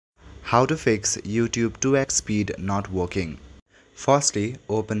How to fix YouTube 2x speed not working. Firstly,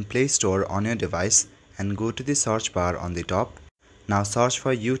 open Play Store on your device and go to the search bar on the top. Now search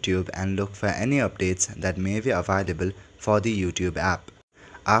for YouTube and look for any updates that may be available for the YouTube app.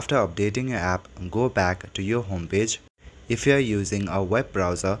 After updating your app, go back to your homepage. If you are using a web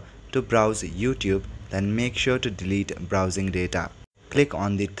browser to browse YouTube, then make sure to delete browsing data. Click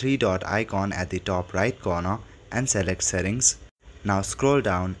on the three-dot icon at the top right corner and select Settings. Now scroll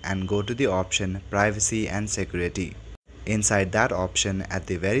down and go to the option Privacy and Security. Inside that option at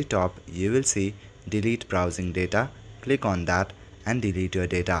the very top, you will see Delete Browsing Data. Click on that and delete your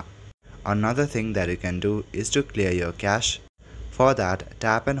data. Another thing that you can do is to clear your cache. For that,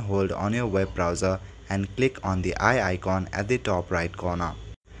 tap and hold on your web browser and click on the eye icon at the top right corner.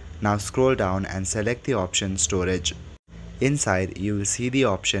 Now scroll down and select the option Storage. Inside, you will see the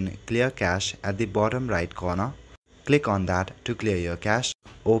option Clear Cache at the bottom right corner. Click on that to clear your cache.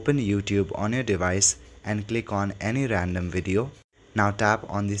 Open YouTube on your device and click on any random video. Now tap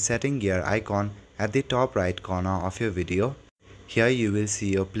on the setting gear icon at the top right corner of your video. Here you will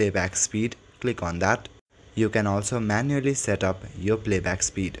see your playback speed. Click on that. You can also manually set up your playback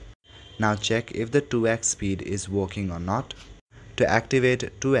speed. Now check if the 2x speed is working or not. To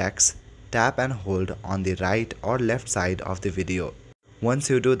activate 2x, tap and hold on the right or left side of the video.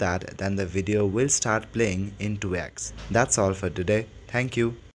 Once you do that, then the video will start playing in 2x. That's all for today. Thank you.